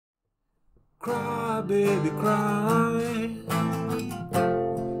Cry, baby, cry.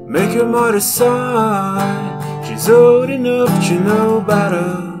 Make your mother sigh. She's old enough to know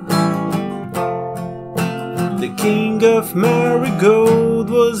better. The king of marigold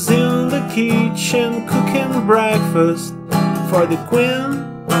was in the kitchen cooking breakfast for the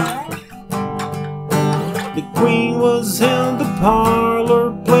queen. The queen was in the parlor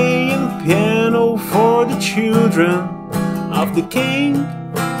playing piano for the children of the king.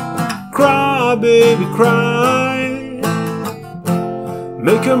 Cry, baby, cry.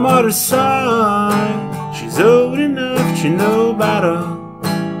 Make your mother sigh. She's old enough to know better.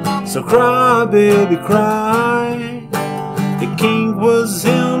 So cry, baby, cry. The king was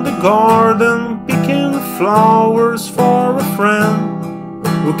in the garden picking flowers for a friend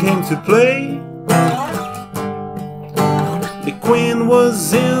who came to play. The queen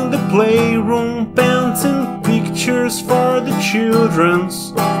was in the playroom painting pictures for the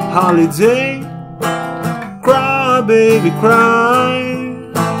children's holiday. Cry, baby, cry.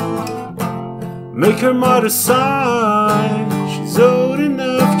 Make her mother sigh. She's old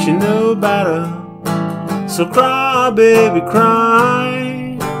enough to know better. So cry, baby,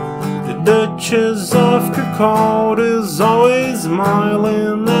 cry. The Duchess of Kirkcaldy is always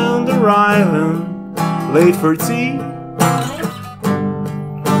smiling and arriving late for tea.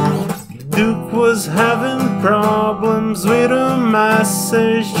 Duke was having problems with a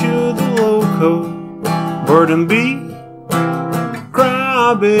message to the local bird and bee.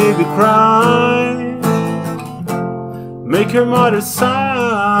 Cry, baby, cry. Make her mother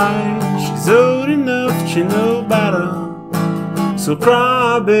sigh. She's old enough to know better. So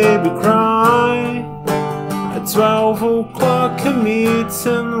cry, baby, cry. At 12 o'clock a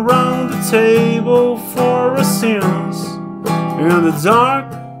meeting round the table for a seance in the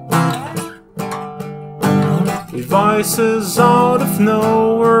dark. With voices out of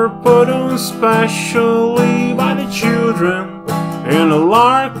nowhere put on specially by the children in a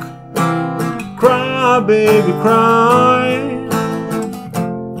lark. Cry, baby, cry.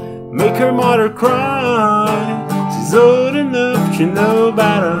 Make her mother cry. She's old enough to know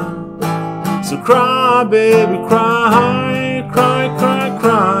better. So cry, baby, cry. Cry, cry,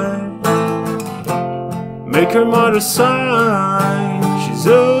 cry. Make her mother sigh. She's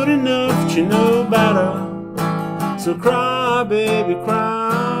old enough to know better. So cry, baby, cry.